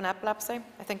all-party group on epilepsy?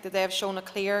 I think that they have shown a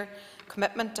clear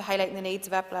commitment to highlighting the needs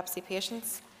of epilepsy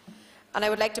patients. And I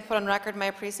would like to put on record my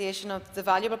appreciation of the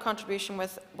valuable contribution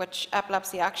which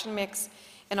Epilepsy Action makes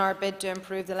in our bid to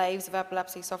improve the lives of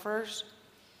epilepsy sufferers.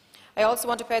 I also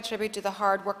want to pay tribute to the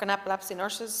hard work in epilepsy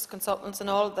nurses, consultants and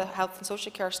all the health and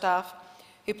social care staff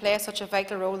who play such a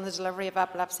vital role in the delivery of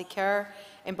epilepsy care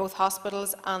in both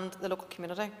hospitals and the local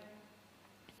community.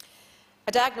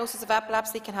 A diagnosis of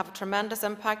epilepsy can have a tremendous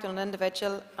impact on an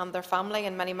individual and their family,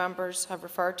 and many members have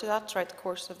referred to that throughout the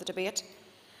course of the debate.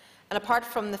 And apart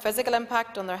from the physical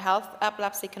impact on their health,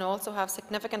 epilepsy can also have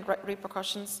significant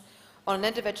repercussions on an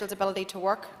individual's ability to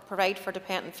work, provide for a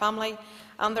dependent family,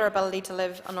 and their ability to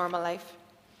live a normal life.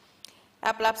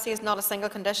 Epilepsy is not a single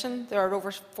condition. There are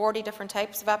over 40 different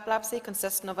types of epilepsy,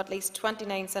 consisting of at least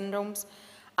 29 syndromes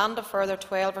and a further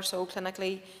 12 or so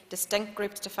clinically distinct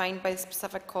groups defined by the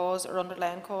specific cause or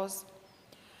underlying cause.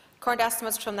 Current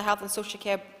estimates from the Health and Social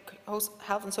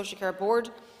Care Board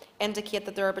indicate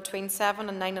that there are between 7,000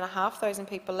 and 9,500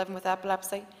 people living with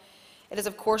epilepsy. It is,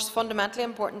 of course, fundamentally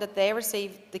important that they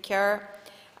receive the care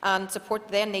and support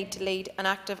they need to lead an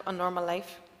active and normal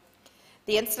life.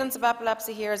 The incidence of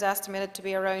epilepsy here is estimated to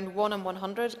be around 1 in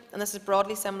 100, and this is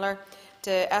broadly similar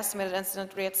to estimated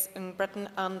incident rates in Britain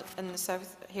and in the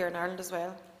south here in Ireland as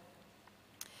well.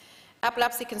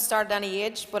 Epilepsy can start at any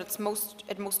age, but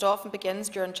it most often begins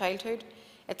during childhood.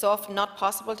 It's often not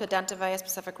possible to identify a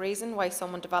specific reason why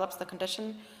someone develops the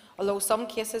condition, although some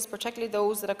cases, particularly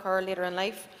those that occur later in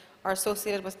life, are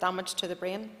associated with damage to the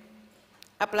brain.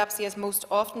 Epilepsy is most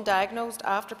often diagnosed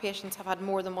after patients have had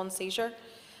more than one seizure.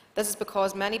 This is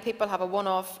because many people have a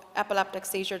one-off epileptic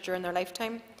seizure during their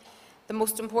lifetime. The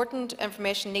most important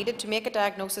information needed to make a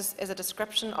diagnosis is a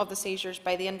description of the seizures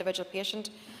by the individual patient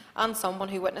and someone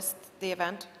who witnessed the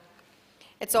event.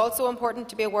 It's also important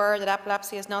to be aware that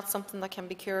epilepsy is not something that can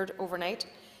be cured overnight.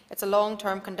 It's a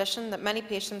long-term condition that many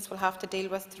patients will have to deal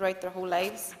with throughout their whole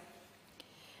lives.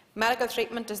 Medical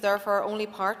treatment is therefore only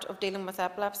part of dealing with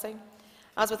epilepsy.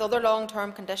 As with other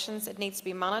long-term conditions, it needs to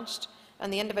be managed,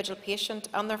 and the individual patient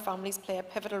and their families play a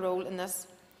pivotal role in this.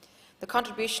 The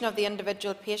contribution of the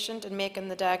individual patient in making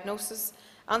the diagnosis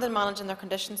and in managing their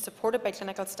conditions, supported by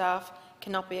clinical staff,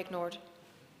 cannot be ignored.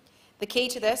 The key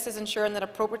to this is ensuring that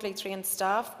appropriately trained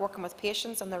staff working with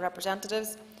patients and their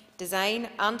representatives design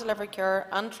and deliver care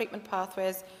and treatment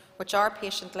pathways which are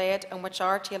patient-led and which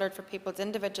are tailored for people's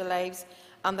individual lives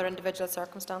and their individual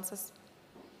circumstances.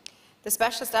 The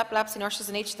specialist epilepsy nurses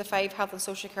in each of the 5 health and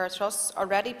social care trusts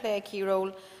already play a key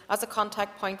role as a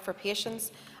contact point for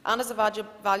patients and as a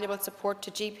valuable support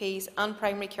to GPs and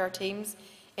primary care teams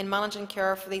in managing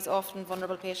care for these often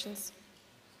vulnerable patients.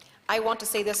 I want to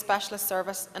see this specialist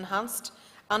service enhanced,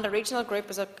 and a regional group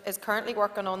is currently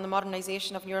working on the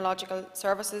modernisation of neurological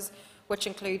services, which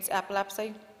includes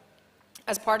epilepsy.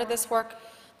 As part of this work,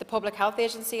 the Public Health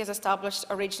Agency has established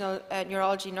a regional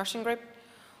neurology nursing group.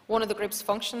 One of the group's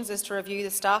functions is to review the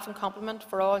staff and complement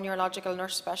for all neurological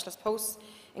nurse specialist posts,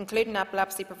 including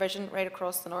epilepsy provision right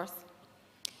across the north.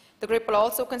 The group will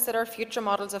also consider future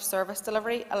models of service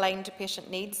delivery aligned to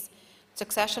patient needs,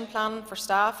 succession planning for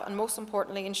staff and, most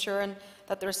importantly, ensuring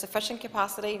that there is sufficient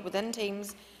capacity within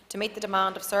teams to meet the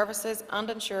demand of services and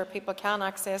ensure people can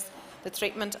access the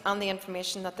treatment and the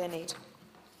information that they need.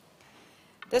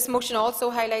 This motion also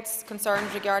highlights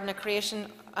concerns regarding the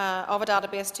creation of a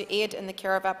database to aid in the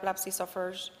care of epilepsy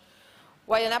sufferers.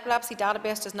 While an epilepsy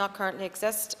database does not currently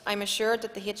exist, I am assured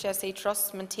that the HSE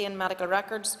trusts maintain medical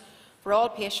records for all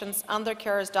patients and their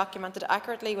care is documented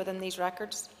accurately within these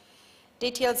records.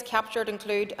 Details captured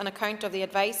include an account of the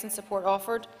advice and support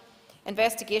offered,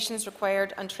 investigations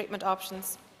required and treatment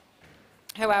options.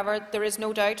 However, there is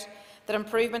no doubt that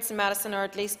improvements in medicine are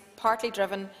at least partly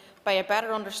driven by a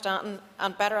better understanding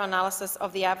and better analysis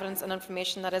of the evidence and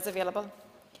information that is available.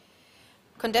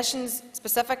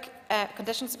 Condition-specific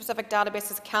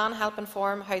databases can help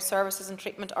inform how services and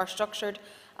treatment are structured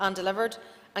and delivered,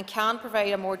 and can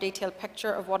provide a more detailed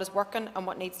picture of what is working and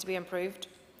what needs to be improved.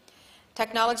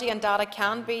 Technology and data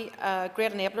can be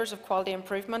great enablers of quality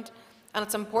improvement, and it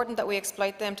is important that we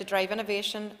exploit them to drive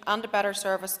innovation and a better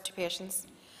service to patients.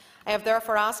 I have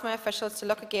therefore asked my officials to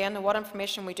look again at what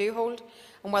information we do hold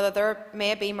and whether there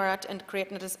may be merit in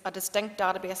creating a distinct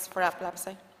database for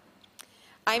epilepsy.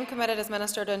 I am committed as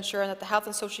Minister to ensuring that the Health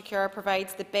and Social Care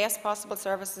provides the best possible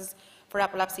services for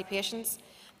epilepsy patients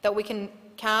that we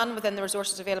can within the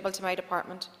resources available to my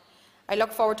department. I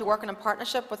look forward to working in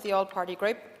partnership with the All-Party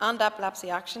Group and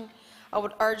Epilepsy Action. I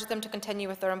would urge them to continue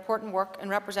with their important work in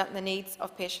representing the needs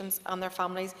of patients and their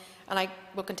families, and I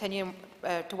will continue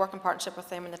to work in partnership with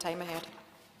them in the time ahead.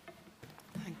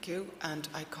 Thank you, and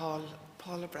I call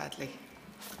Paula Bradley.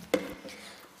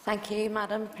 Thank you,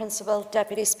 Madam Principal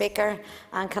Deputy Speaker.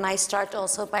 And can I start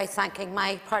also by thanking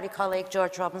my party colleague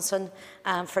George Robinson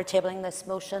for tabling this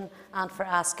motion and for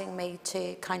asking me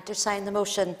to countersign the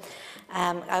motion.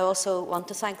 I also want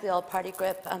to thank the All-Party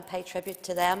Group and pay tribute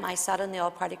to them. I sat in the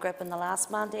All-Party Group in the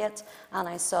last mandate and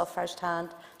I saw firsthand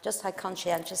just how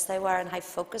conscientious they were and how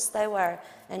focused they were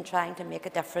in trying to make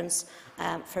a difference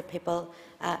for people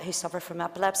who suffer from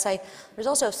epilepsy. There's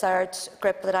also a third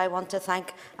group that I want to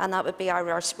thank, and that would be our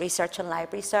Research and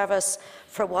Library Service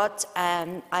for what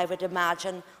I would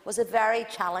imagine was a very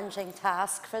challenging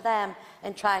task for them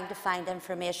in trying to find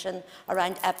information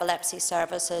around epilepsy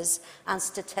services and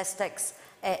statistics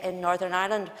in Northern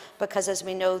Ireland, because as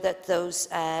we know that those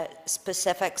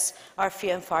specifics are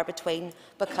few and far between,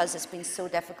 because it's been so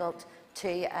difficult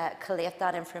to collate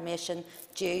that information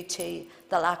due to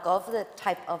the lack of the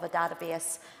type of a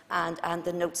database and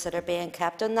the notes that are being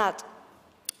kept in that.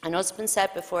 I know it's been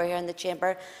said before here in the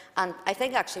Chamber, and I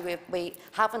think actually we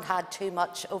haven't had too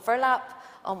much overlap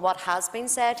on what has been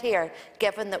said here,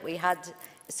 given that we had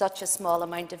such a small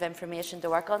amount of information to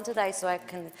work on today, so I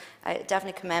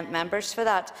definitely commend members for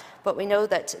that. But we know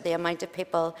that the amount of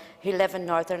people who live in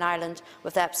Northern Ireland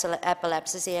with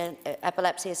epilepsy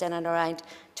is in and around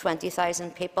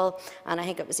 20,000 people, and I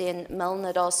think it was Ian Milne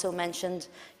that also mentioned,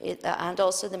 and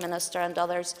also the Minister and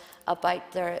others,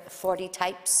 about there 40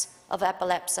 types of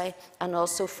epilepsy and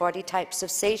also 40 types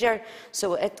of seizure.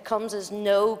 So it comes as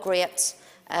no great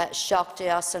shock to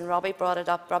us, and Robbie Butler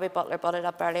brought it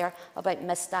up earlier about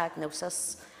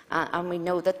misdiagnosis, and we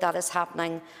know that that is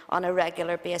happening on a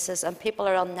regular basis, and people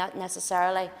are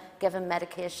unnecessarily given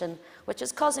medication which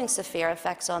is causing severe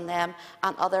effects on them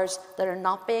and others that are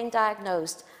not being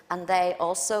diagnosed, and they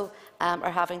also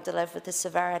are having to live with the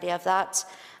severity of that.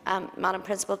 Madam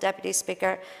Principal Deputy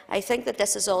Speaker, I think that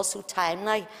this is also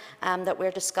timely that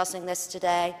we're discussing this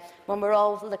today, when we're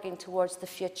all looking towards the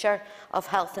future of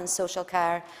health and social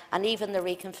care and even the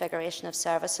reconfiguration of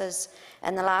services.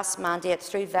 In the last mandate,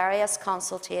 through various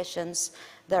consultations,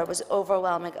 there was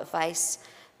overwhelming advice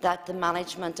that the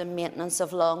management and maintenance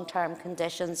of long-term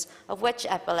conditions, of which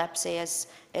epilepsy is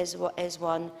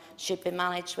one, should be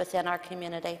managed within our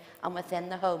community and within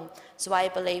the home. So I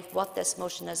believe what this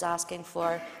motion is asking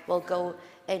for will go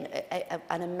in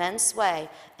an immense way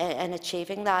in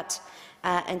achieving that.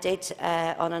 Indeed,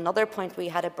 on another point, we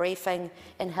had a briefing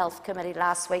in Health Committee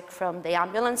last week from the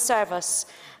ambulance service,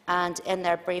 and in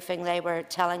their briefing they were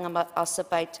telling us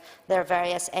about their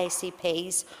various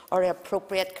ACPs, or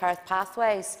appropriate care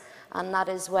pathways, and that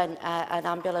is when an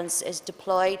ambulance is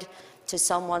deployed to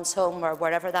someone's home or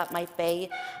wherever that might be,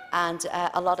 and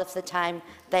a lot of the time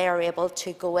they are able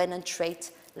to go in and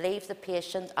treat, leave the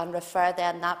patient and refer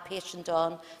then that patient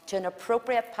on to an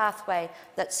appropriate pathway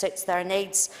that suits their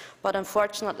needs. But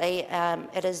unfortunately,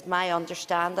 it is my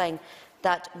understanding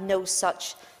that no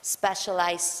such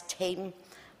specialised team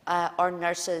our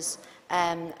nurses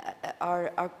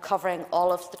are covering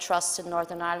all of the trusts in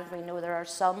Northern Ireland. We know there are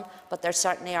some, but there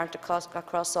certainly aren't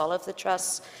across all of the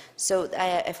trusts. So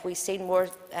if we see more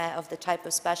of the type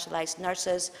of specialised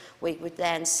nurses, we would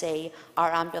then see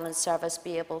our ambulance service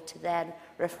be able to then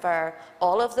refer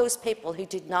all of those people who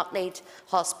did not need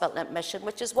hospital admission,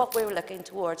 which is what we were looking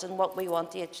towards and what we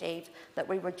want to achieve, that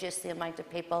we reduce the amount of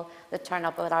people that turn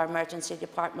up at our emergency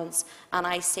departments. And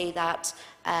I see that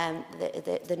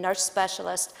the nurse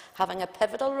specialist having a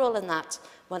pivotal role in that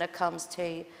when it comes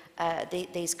to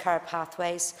these care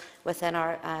pathways within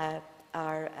our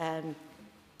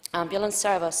ambulance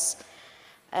service.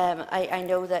 I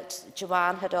know that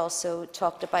Joanne had also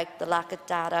talked about the lack of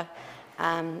data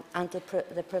and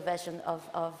the provision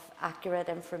of accurate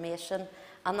information,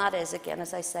 and that is, again,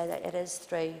 as I said, it is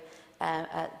through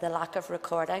the lack of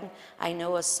recording. I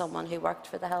know, as someone who worked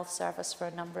for the health service for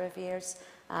a number of years,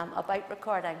 about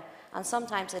recording, and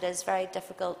sometimes it is very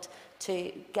difficult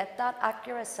to get that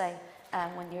accuracy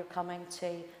when you're coming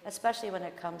to, especially when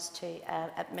it comes to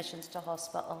admissions to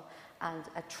hospital and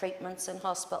treatments in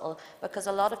hospital, because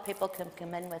a lot of people can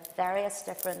come in with various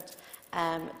different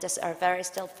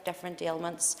different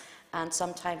ailments, and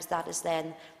sometimes that is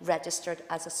then registered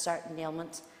as a certain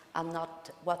ailment and not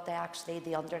what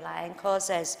the underlying cause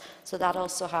is. So that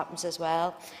also happens as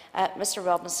well. Mr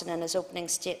Robinson, in his opening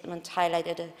statement,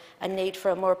 highlighted a need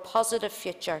for a more positive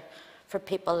future for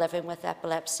people living with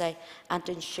epilepsy and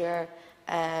to ensure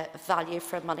value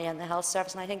for money in the health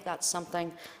service. And I think that's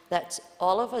something that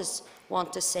all of us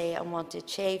want to see and want to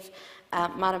achieve.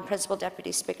 Madam Principal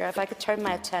Deputy Speaker, if I could turn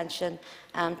my attention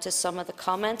to some of the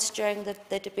comments during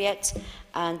the debate.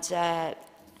 And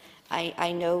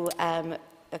I know,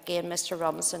 again, Mr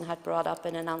Robinson had brought up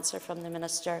in an answer from the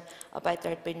Minister about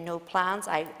there had been no plans.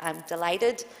 I'm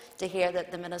delighted to hear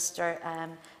that the Minister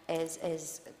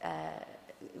is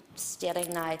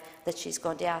stating now that she's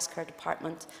going to ask her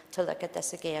department to look at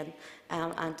this again.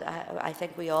 And I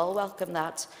think we all welcome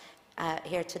that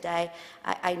here today.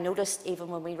 I noticed, even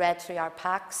when we read through our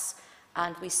packs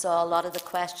and we saw a lot of the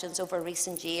questions over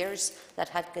recent years that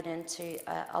had gone into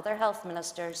other health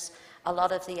ministers, a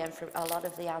lot of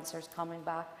the answers coming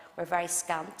back were very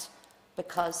scant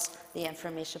because the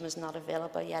information was not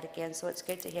available yet again. So it's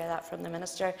good to hear that from the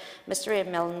Minister. Mr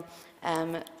Ian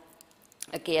Milne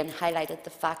again highlighted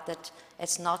the fact that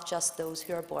it's not just those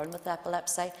who are born with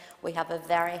epilepsy. We have a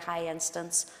very high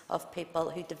instance of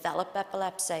people who develop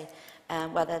epilepsy,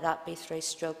 whether that be through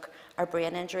stroke or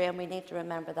brain injury, and we need to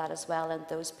remember that as well. And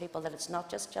those people, that it's not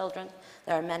just children.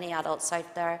 There are many adults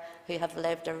out there who have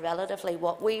lived a relatively,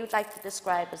 what we would like to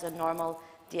describe as a normal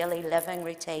daily living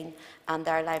routine, and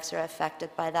their lives are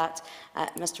affected by that.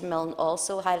 Mr Milne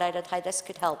also highlighted how this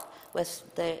could help with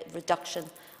the reduction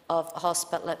of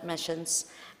hospital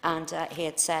admissions, and he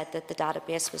had said that the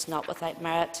database was not without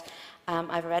merit.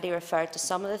 I've already referred to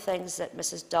some of the things that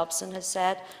Mrs Dobson has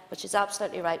said, but she's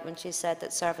absolutely right when she said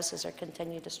that services are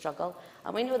continuing to struggle,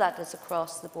 and we know that is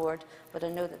across the board, but I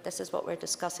know that this is what we're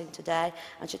discussing today.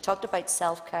 And she talked about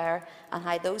self-care and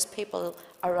how those people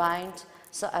around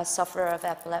a sufferer of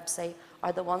epilepsy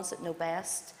are the ones that know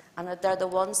best, and that they're the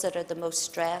ones that are the most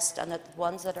stressed, and that the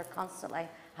ones that are constantly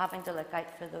having to look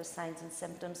out for those signs and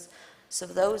symptoms. So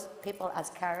those people as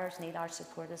carers need our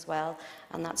support as well,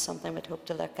 and that's something we'd hope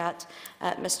to look at.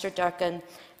 Mr Durkin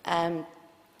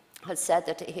had said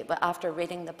that after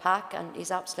reading the pack, and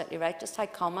he's absolutely right, just how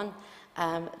common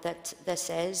that this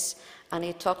is. And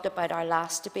he talked about our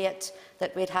last debate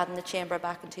that we'd had in the Chamber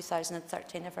back in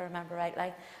 2013, if I remember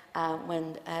rightly,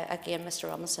 when, again, Mr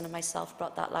Robinson and myself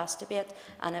brought that last debate,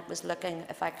 and it was looking,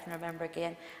 if I can remember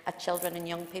again, at children and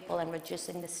young people and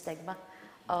reducing the stigma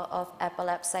of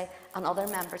epilepsy. And other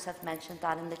members have mentioned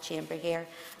that in the Chamber here,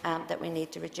 that we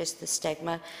need to reduce the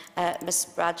stigma. Ms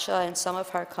Bradshaw, in some of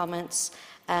her comments,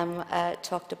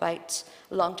 talked about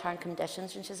long-term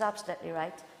conditions, and she's absolutely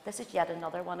right. This is yet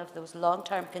another one of those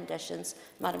long-term conditions,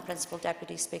 Madam Principal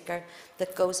Deputy Speaker,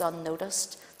 that goes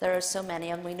unnoticed. There are so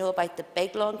many, and we know about the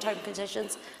big long-term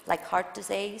conditions like heart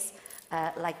disease,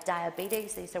 like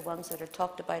diabetes. These are ones that are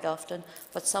talked about often,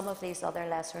 but some of these other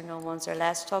lesser-known ones are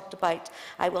less talked about.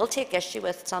 I will take issue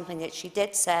with something that she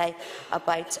did say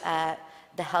about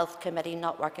the Health Committee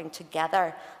not working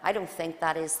together. I don't think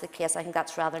that is the case. I think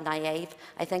that's rather naive.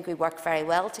 I think we work very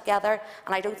well together,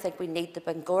 and I don't think we need the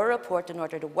Bangor report in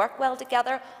order to work well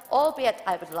together, albeit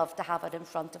I would love to have it in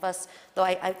front of us, though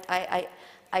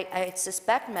I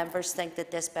suspect members think that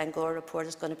this Bangor report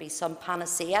is going to be some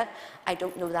panacea. I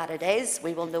don't know that it is.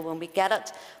 We will know when we get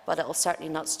it, but it will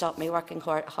certainly not stop me working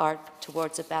hard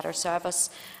towards a better service.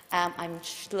 I'm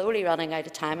slowly running out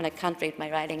of time, and I can't read my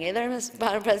writing either,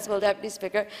 Madam Principal Deputy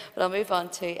Speaker, but I'll move on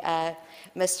to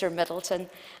Mr Middleton.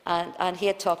 And he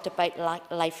had talked about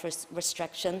life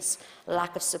restrictions,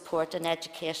 lack of support and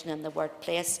education in the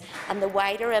workplace, and the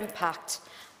wider impact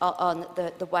on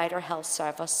the wider health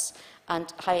service,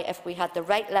 and how if we had the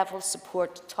right level of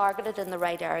support targeted in the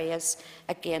right areas,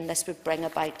 again, this would bring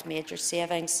about major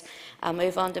savings. I'll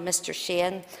move on to Mr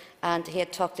Sheehan, and he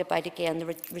had talked about, again,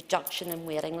 the reduction in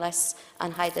waiting lists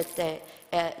and how that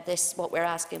what we're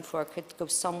asking for could go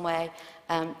some way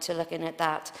to looking at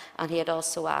that. And he had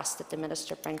also asked that the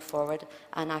Minister bring forward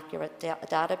an accurate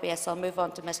database. I'll move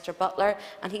on to Mr Butler,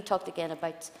 and he talked again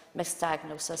about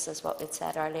misdiagnosis, as what we'd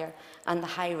said earlier, and the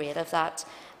high rate of that,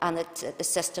 and that the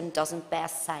system doesn't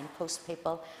best signpost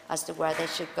people as to where they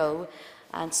should go.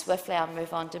 And swiftly I'll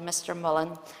move on to Mr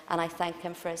Mullen, and I thank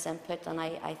him for his input, and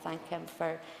I thank him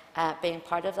for being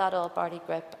part of that all-party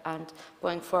group and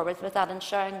going forward with that, and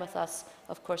sharing with us,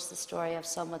 of course, the story of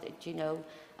someone that you know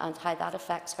and how that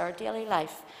affects her daily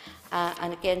life.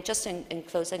 And again, just in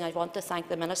closing, I want to thank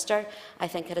the Minister. I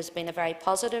think it has been a very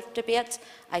positive debate.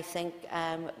 I think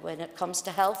when it comes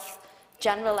to health,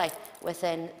 generally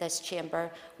within this chamber,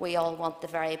 we all want the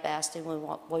very best, and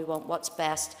we want what's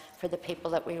best for the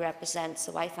people that we represent.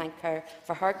 So I thank her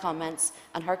for her comments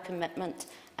and her commitment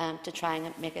to try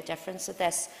and make a difference at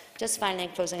this. Just finally,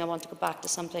 in closing, I want to go back to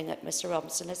something that Mr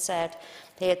Robinson had said.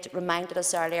 He had reminded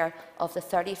us earlier of the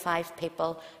 35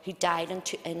 people who died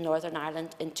in Northern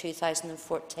Ireland in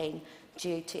 2014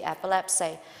 due to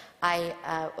epilepsy.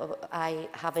 I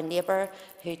have a neighbour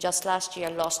who just last year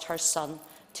lost her son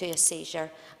to a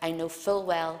seizure. I know full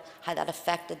well how that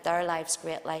affected their lives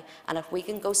greatly, and if we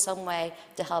can go some way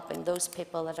to helping those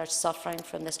people that are suffering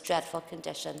from this dreadful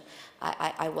condition,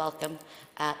 I welcome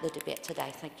the debate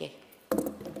today. Thank you.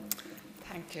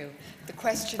 Thank you. The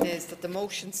question is that the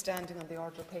motion standing on the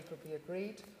order of paper be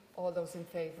agreed. All those in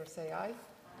favour say aye.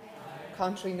 Aye.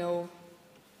 Contrary, no.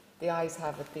 The ayes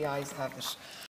have it. The ayes have it.